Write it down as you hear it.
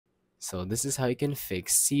So this is how you can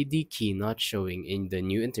fix CD key not showing in the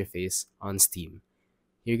new interface on Steam.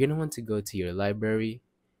 You're gonna want to go to your library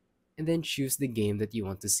and then choose the game that you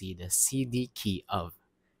want to see the CD key of.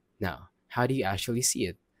 Now, how do you actually see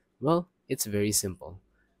it? Well, it's very simple.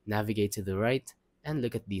 Navigate to the right and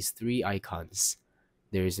look at these three icons.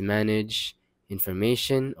 There's Manage,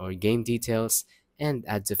 Information or Game Details, and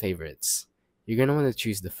Add to Favorites. You're going to want to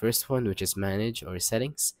choose the first one, which is Manage or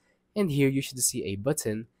Settings, and here you should see a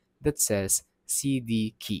button that says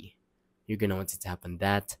CD Key. You're going to want to tap on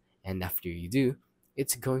that, and after you do,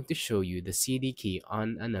 it's going to show you the CD key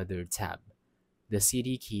on another tab, the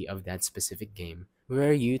CD key of that specific game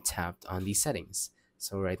where you tapped on the settings.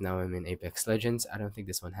 So right now I'm in Apex Legends. I don't think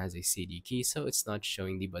this one has a CD key, so it's not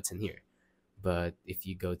showing the button here. But if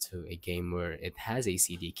you go to a game where it has a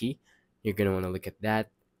CD key, you're going to want to look at that,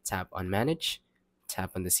 tap on Manage,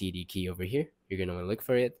 tap on the CD key over here. You're going to want to look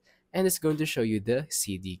for it, and it's going to show you the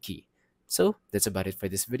CD key. So that's about it for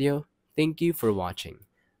this video. Thank you for watching.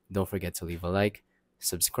 Don't forget to leave a like,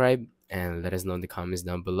 subscribe, and let us know in the comments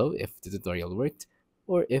down below if the tutorial worked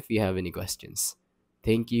or if you have any questions.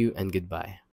 Thank you and goodbye.